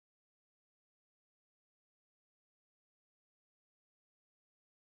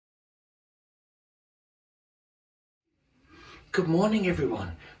Good morning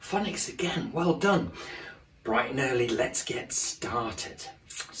everyone. Phonics again, well done. Bright and early, let's get started.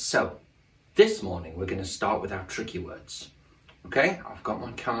 So, this morning we're going to start with our tricky words. Okay, I've got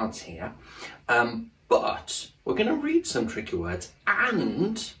my cards here. But we're going to read some tricky words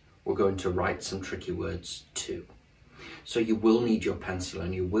and we're going to write some tricky words too. So you will need your pencil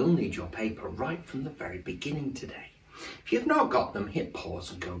and you will need your paper right from the very beginning today. If you've not got them, hit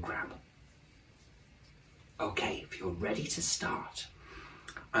pause and go grab them. Okay, if you're ready to start,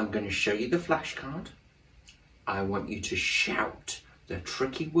 I'm going to show you the flashcard. I want you to shout the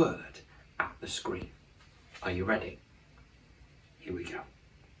tricky word at the screen. Are you ready? Here we go.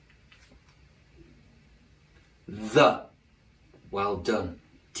 The. Well done.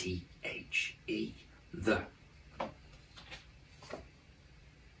 T-H-E. The.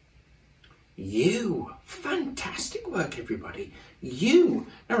 You. Fantastic work, everybody. You.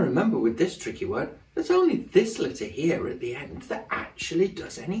 Now remember, with this tricky word, there's only this letter here at the end that actually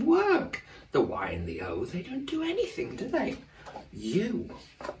does any work. The Y and the O, they don't do anything, do they? You.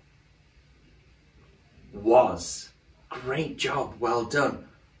 Was. Great job. Well done.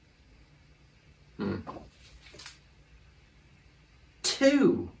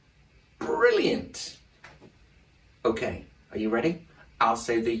 Two. Brilliant. Okay, are you ready? I'll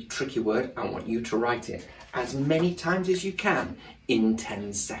say the tricky word. I want you to write it as many times as you can in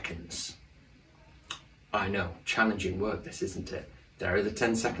 10 seconds. I know, challenging work this, isn't it? There are the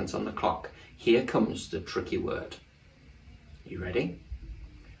 10 seconds on the clock. Here comes the tricky word. You ready?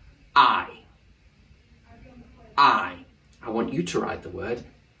 I want you to write the word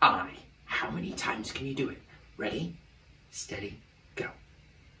I. How many times can you do it? Ready, steady, go.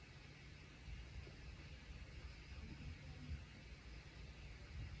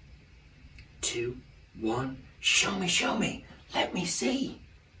 2, 1, show me, let me see.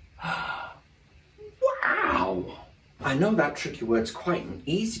 Wow! I know that tricky word's quite an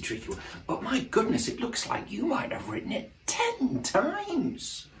easy tricky word, but my goodness, it looks like you might have written it 10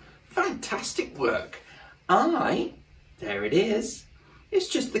 times. Fantastic work. I, there it is. It's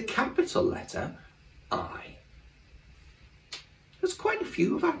just the capital letter I. There's quite a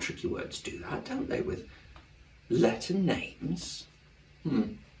few of our tricky words do that, don't they, with letter names.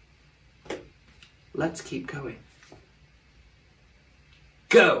 Let's keep going.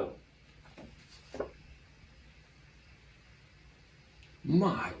 Go!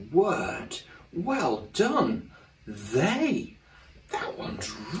 My word, well done. They. That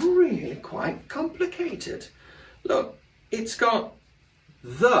one's really quite complicated. Look, it's got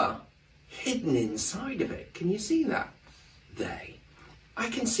the hidden inside of it. Can you see that? They. I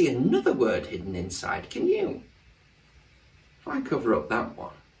can see another word hidden inside, can you? If I cover up that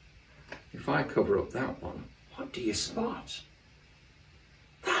one, what do you spot?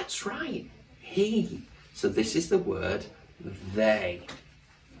 That's right, he. So this is the word they.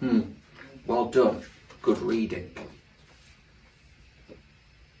 Well done. Good reading.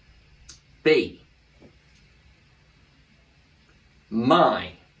 B.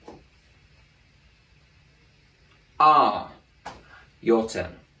 My. R. Your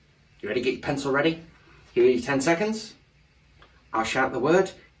turn. You ready? Get your pencil ready? Here are your 10 seconds. I'll shout the word.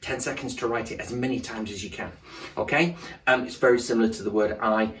 10 seconds to write it as many times as you can. Okay? It's very similar to the word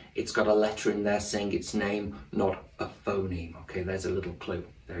I. It's got a letter in there saying its name, not a phoneme. Okay, there's a little clue.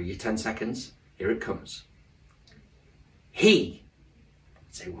 There are your 10 seconds. Here it comes. He.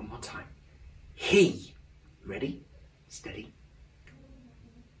 Say it one more time. He. Ready? Steady.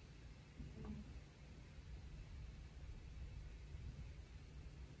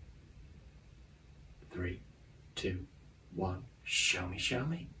 Three, 2, 1. Show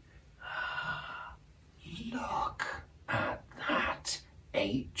me. Look at that.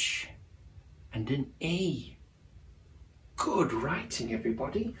 H and an E. Good writing,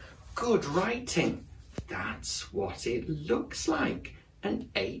 everybody. Good writing. That's what it looks like. An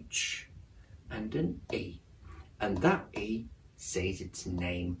H and an E. And that E says its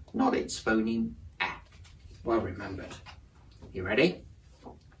name, not its phoneme, A. Well remembered. You ready?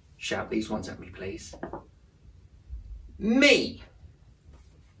 Shout these ones at me, please. Me.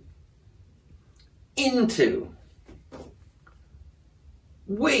 Into.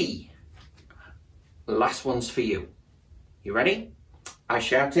 We. Last one's for you. You ready? I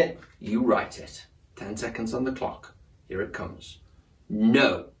shout it, you write it. 10 seconds on the clock. Here it comes.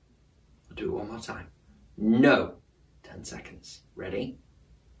 No. I'll do it one more time. No. 10 seconds. Ready?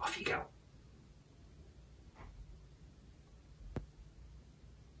 Off you go.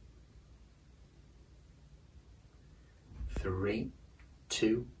 3,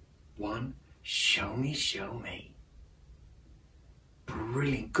 2, 1. Show me.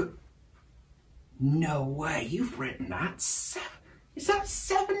 Brilliant. Good. No way, you've written that is that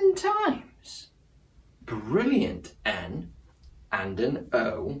 7 times? Brilliant. N and an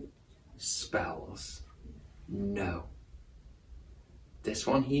O spells no. This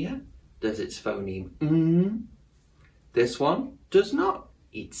one here does its phoneme mm. This one does not.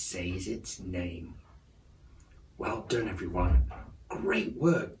 It says its name. Well done, everyone. Great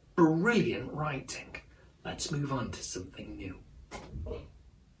work. Brilliant writing. Let's move on to something new.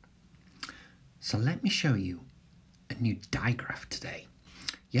 So let me show you a new digraph today.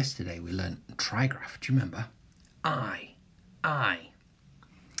 Yesterday we learned trigraph. Do you remember? I.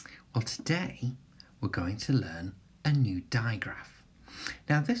 Well, today we're going to learn a new digraph.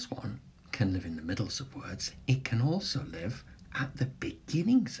 Now this one can live in the middles of words. It can also live at the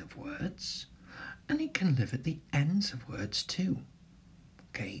beginnings of words, and it can live at the ends of words too.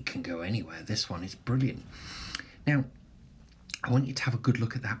 Okay, it can go anywhere. This one is brilliant. Now, I want you to have a good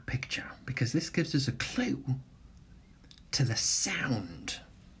look at that picture, because this gives us a clue to the sound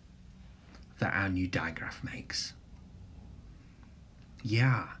that our new digraph makes.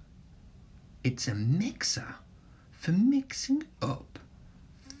 Yeah, it's a mixer for mixing up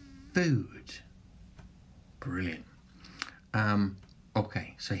food. Brilliant.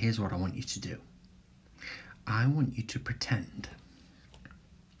 Okay, so here's what I want you to do. I want you to pretend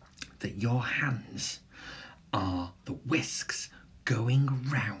that your hands are the whisks going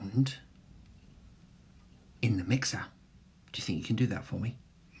round in the mixer. Do you think you can do that for me?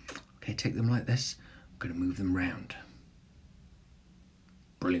 Okay, take them like this. I'm going to move them round.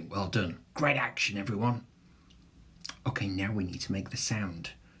 Brilliant, well done. Great action, everyone. Okay, now we need to make the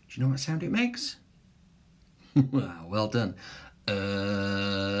sound. Do you know what sound it makes? Well done.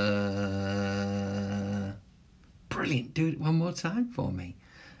 Brilliant, do it one more time for me.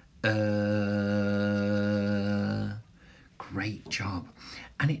 Great job.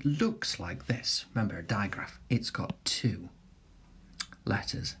 And it looks like this. Remember, a digraph, it's got 2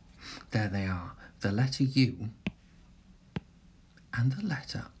 letters. There they are. The letter U and the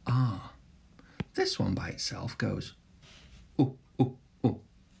letter R. This one by itself goes ooh, ooh, ooh.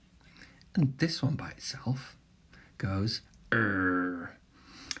 And this one by itself goes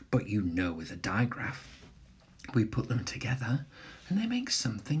But you know, with a digraph, we put them together and they make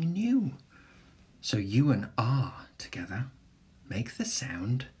something new. So U and R together make the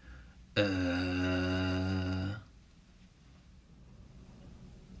sound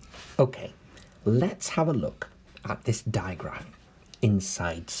Okay, let's have a look at this digraph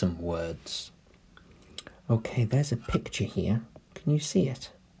inside some words. Okay, there's a picture here. Can you see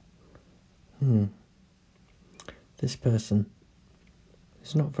it? This person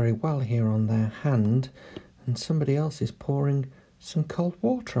is not very well here on their hand, and somebody else is pouring some cold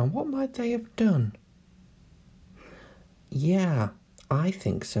water on. What might they have done? Yeah, I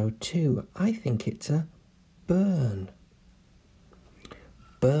think so too. I think it's a burn.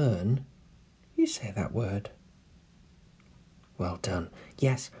 Burn? You say that word. Well done.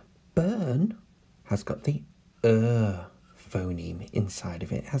 Yes, burn has got the phoneme inside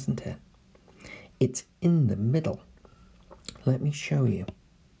of it, hasn't it? It's in the middle. Let me show you.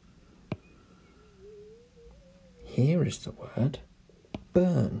 Here is the word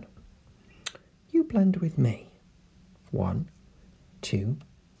burn. You blend with me. 1, 2,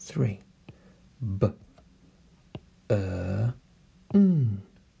 3. B. N.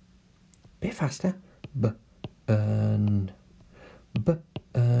 Bit faster. B. Burn.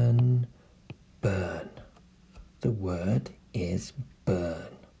 Burn. Burn. The word is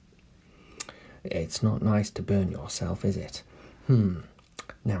burn. It's not nice to burn yourself, is it?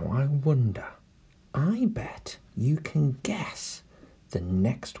 Now I wonder, I bet you can guess the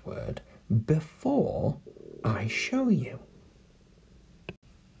next word before I show you.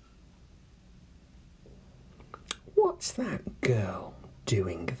 What's that girl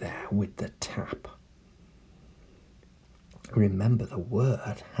doing there with the tap? Remember, the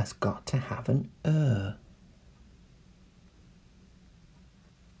word has got to have an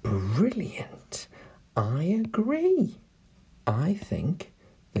Brilliant. I agree. I think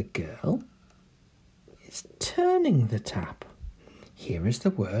the girl is turning the tap. Here is the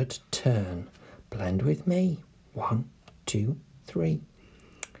word turn. Blend with me. 1, 2, 3.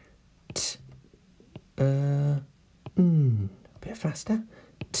 T. N. A bit faster.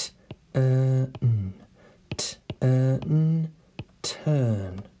 T. N. T. N.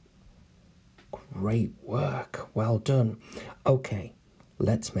 Turn. Great work. Well done. Okay,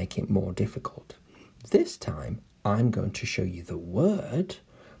 let's make it more difficult. This time, I'm going to show you the word,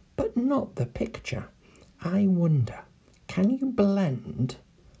 but not the picture. I wonder, can you blend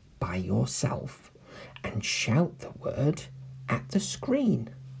by yourself and shout the word at the screen?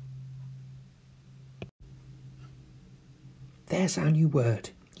 there's our new word.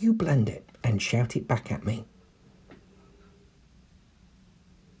 You blend it and shout it back at me.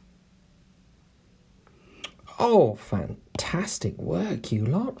 Oh, fantastic work, you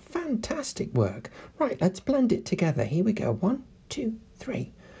lot. Fantastic work. Right, let's blend it together. Here we go. 1, 2,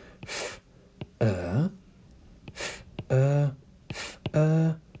 3. Fur.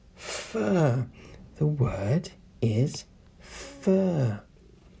 The word is fur.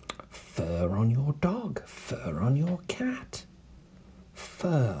 Fur on your dog. Fur on your cat.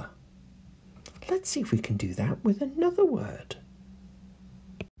 Fur. Let's see if we can do that with another word.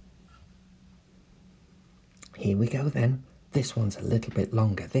 Here we go then. This one's a little bit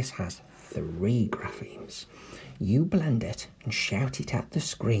longer. This has 3 graphemes. You blend it and shout it at the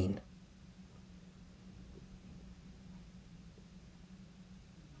screen.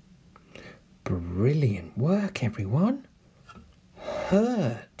 Brilliant work, everyone.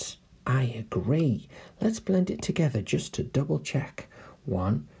 Hurt. I agree. Let's blend it together just to double check.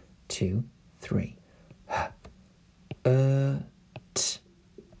 1, 2, 3.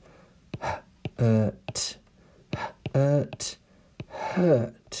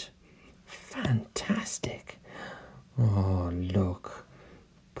 Hurt. Fantastic. Oh, look.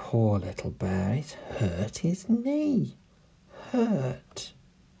 Poor little bear. It's hurt his knee. Hurt.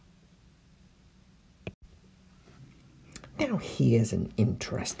 Now here's an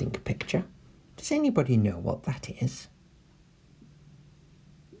interesting picture. Does anybody know what that is?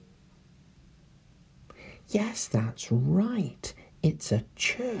 Yes, that's right. It's a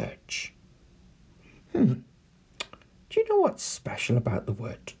church. Do you know what's special about the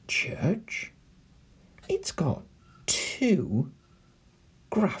word church? It's got 2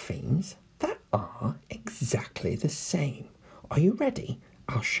 graphemes that are exactly the same. Are you ready?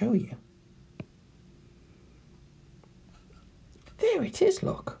 I'll show you. There it is,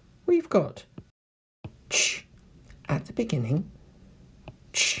 look. We've got ch at the beginning,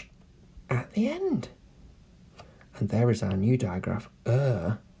 ch at the end. And there is our new digraph,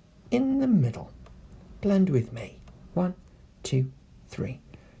 in the middle. Blend with me. 1, 2, 3.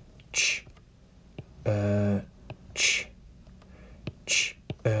 Ch, ch, ch,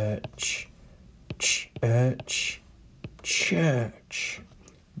 ch, ch, church.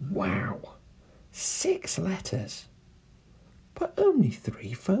 Wow. 6 letters. But only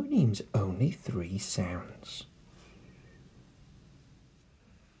 3 phonemes, only 3 sounds.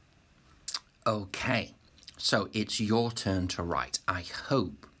 Okay, so it's your turn to write. I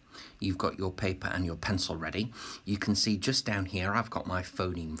hope you've got your paper and your pencil ready. You can see just down here I've got my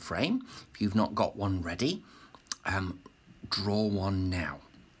phoneme frame. If you've not got one ready, draw one now.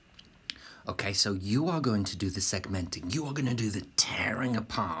 Okay, so you are going to do the segmenting. You are going to do the tearing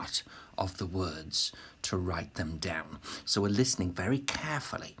apart of the words to write them down. So we're listening very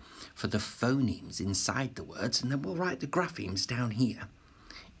carefully for the phonemes inside the words, and then we'll write the graphemes down here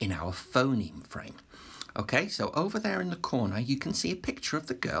in our phoneme frame. Okay, so over there in the corner, you can see a picture of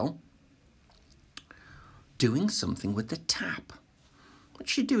the girl doing something with the tap.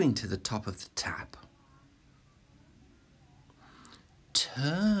 What's she doing to the top of the tap?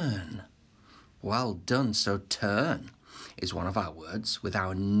 Turn. Well done. So turn is one of our words with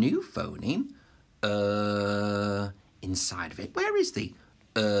our new phoneme inside of it. Where is the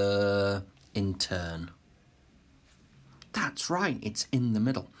in turn? That's right, it's in the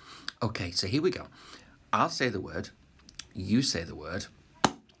middle. Okay, so here we go. I'll say the word, you say the word,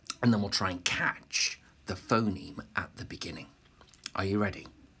 and then we'll try and catch the phoneme at the beginning. Are you ready?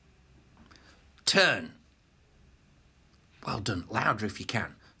 Turn. Well done. Louder if you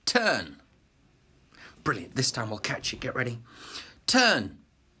can. Turn. Brilliant. This time we'll catch it. Get ready. Turn.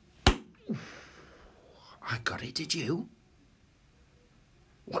 I got it. Did you?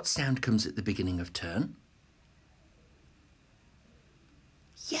 What sound comes at the beginning of turn?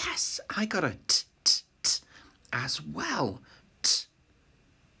 Yes, I got a t, t, t as well. T.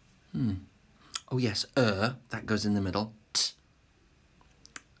 Oh yes, that goes in the middle. T.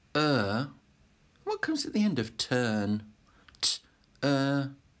 What comes at the end of turn? T.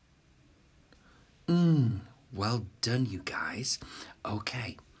 Well done, you guys.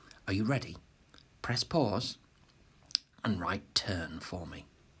 Okay, are you ready? Press pause and write turn for me.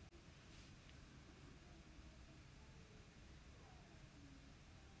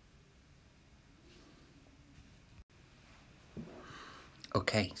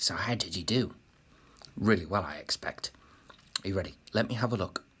 Okay, so how did you do? Really well, I expect. Are you ready? Let me have a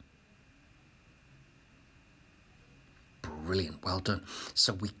look. Brilliant, well done.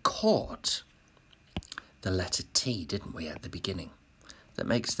 So we caught the letter T, didn't we, at the beginning? That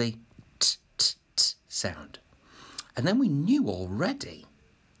makes the t, t, t sound. And then we knew already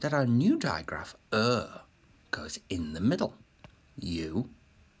that our new digraph, goes in the middle. U,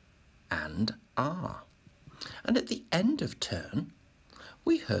 and R. And at the end of turn,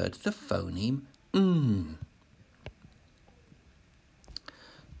 we heard the phoneme N.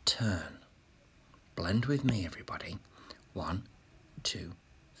 Turn. Blend with me, everybody. 1, 2,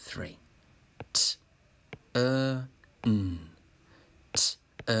 3. T, N. T,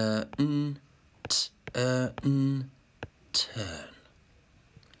 N. T, N. Turn.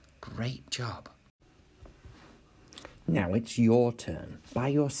 Great job. Now it's your turn, by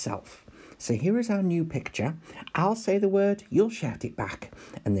yourself. So here is our new picture. I'll say the word, you'll shout it back,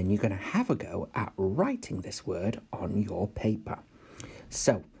 and then you're going to have a go at writing this word on your paper.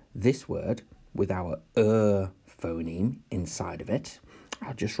 So this word, with our phoneme inside of it,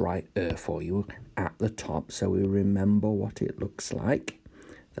 I'll just write for you at the top so we remember what it looks like.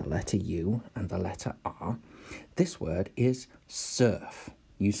 The letter U and the letter R. This word is surf.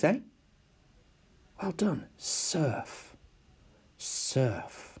 You say? Well done. Surf.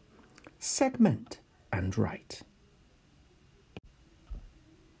 Surf. Segment and write.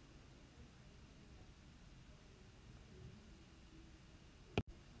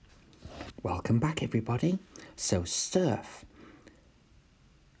 Welcome back, everybody. So surf.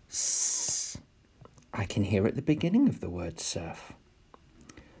 S. I can hear at the beginning of the word surf.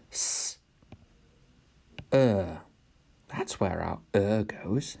 S. That's where our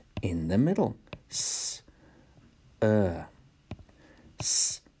goes, in the middle. S.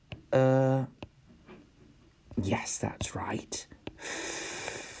 S. Yes, that's right.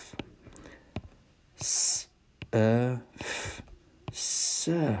 S. F.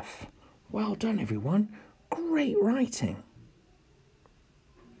 Surf. Well done, everyone. Great writing.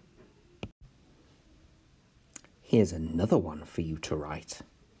 Here's another one for you to write.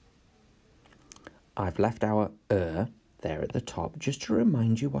 I've left our there at the top just to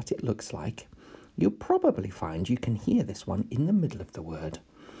remind you what it looks like. You'll probably find you can hear this one in the middle of the word.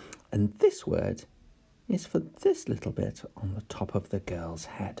 And this word is for this little bit on the top of the girl's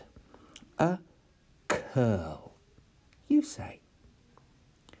head. A curl. You say.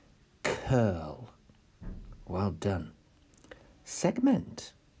 Curl. Well done.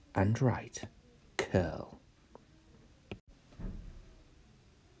 Segment and write. Curl.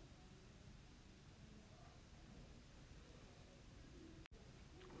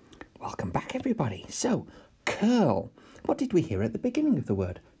 Welcome back, everybody. So, curl. What did we hear at the beginning of the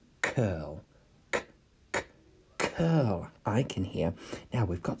word? Curl. Curl. I can hear. Now,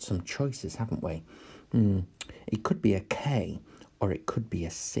 we've got some choices, haven't we? It could be a K or it could be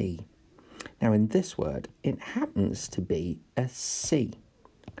a C. Now, in this word, it happens to be a C.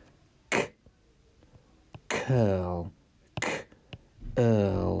 Curl.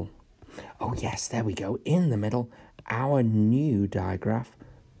 Earl. Oh, yes, there we go. In the middle, our new digraph.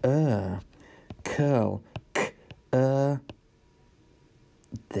 Curl. There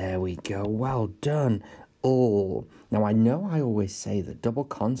we go. Well done. All. Now, I know I always say that double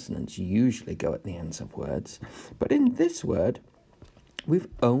consonants usually go at the ends of words, but in this word, we've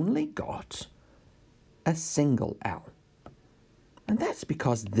only got a single L. And that's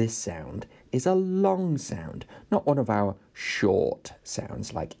because this sound is a long sound, not one of our short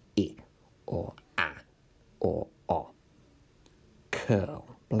sounds like I or A or O. Curl.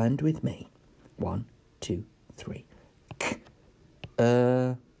 Blend with me. 1, 2, 3. K,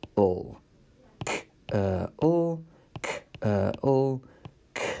 ul. K, ul. K, ul.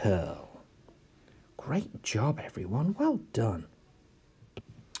 Curl. Great job, everyone. Well done.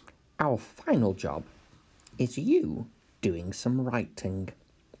 Our final job is you doing some writing.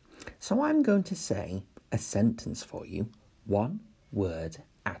 So I'm going to say a sentence for you, one word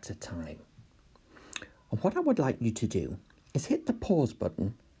at a time. And what I would like you to do is hit the pause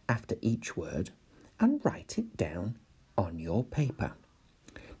button after each word and write it down on your paper.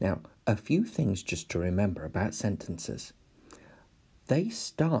 Now, a few things just to remember about sentences. They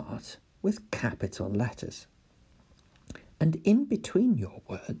start with capital letters. And in between your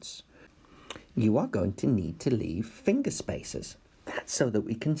words, you are going to need to leave finger spaces. That's so that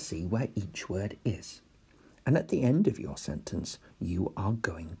we can see where each word is. And at the end of your sentence, you are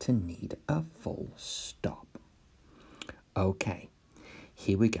going to need a full stop. Okay,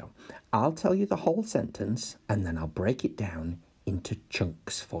 here we go. I'll tell you the whole sentence and then I'll break it down into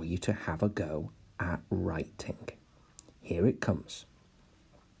chunks for you to have a go at writing. Here it comes.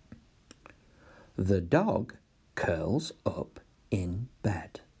 The dog curls up in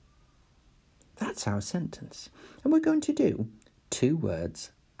bed. That's our sentence. And we're going to do 2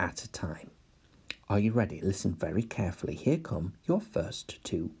 words at a time. Are you ready? Listen very carefully. Here come your first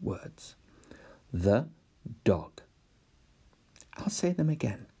 2 words. The dog. I'll say them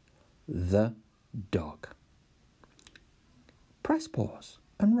again. The dog. Press pause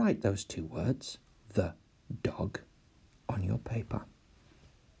and write those two words, the dog, on your paper.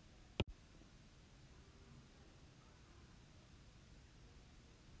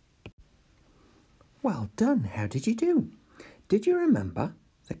 Well done. How did you do? Did you remember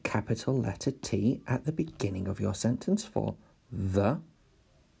the capital letter T at the beginning of your sentence for the?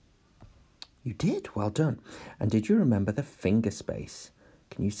 You did. Well done. And did you remember the finger space?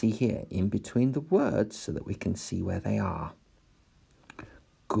 Can you see here in between the words so that we can see where they are?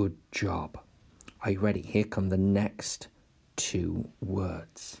 Good job. Are you ready? Here come the next two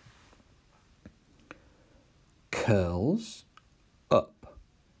words. Curls up.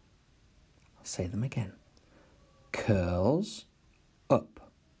 I'll say them again. Curls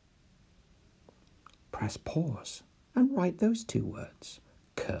up. Press pause and write those two words.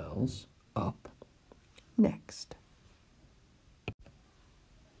 Curls up. Next.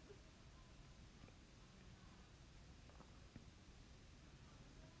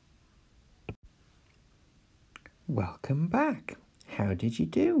 Welcome back. How did you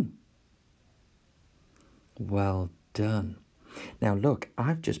do? Well done. Now look,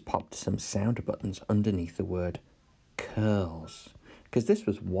 I've just popped some sound buttons underneath the word curls, because this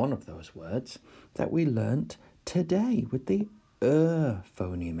was one of those words that we learnt today with the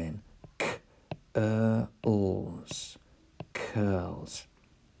phoneme in. Curls. Curls.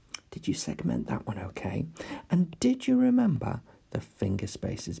 Did you segment that one okay? And did you remember the finger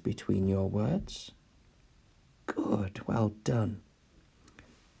spaces between your words? Good, well done.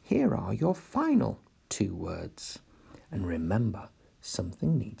 Here are your final two words. And remember,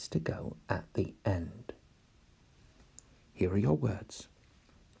 something needs to go at the end. Here are your words.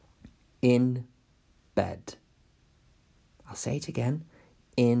 In bed. I'll say it again.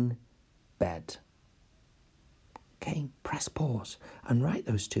 In bed. Okay, press pause and write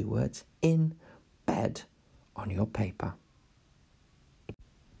those two words, in bed, on your paper.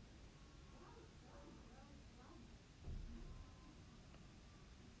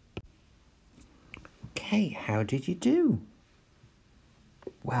 Okay, how did you do?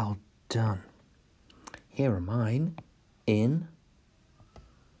 Well done. Here are mine. In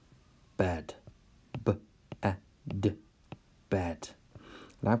bed. B-e-d. Bed.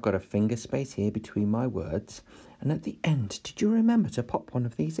 And I've got a finger space here between my words. And at the end, did you remember to pop one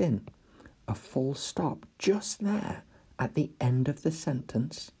of these in? A full stop just there at the end of the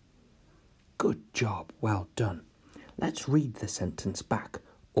sentence. Good job. Well done. Let's read the sentence back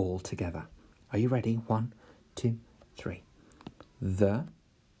all together. Are you ready? 1, 2, 3. The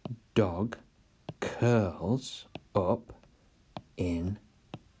dog curls up in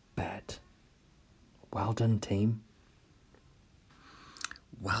bed. Well done, team.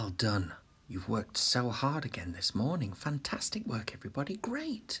 Well done. You've worked so hard again this morning. Fantastic work, everybody.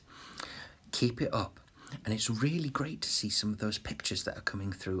 Great. Keep it up. And it's really great to see some of those pictures that are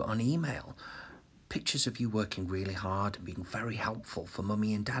coming through on email. Pictures of you working really hard and being very helpful for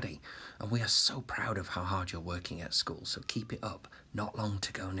Mummy and Daddy. And we are so proud of how hard you're working at school. So keep it up. Not long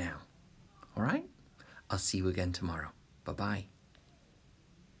to go now. All right? I'll see you again tomorrow. Bye-bye.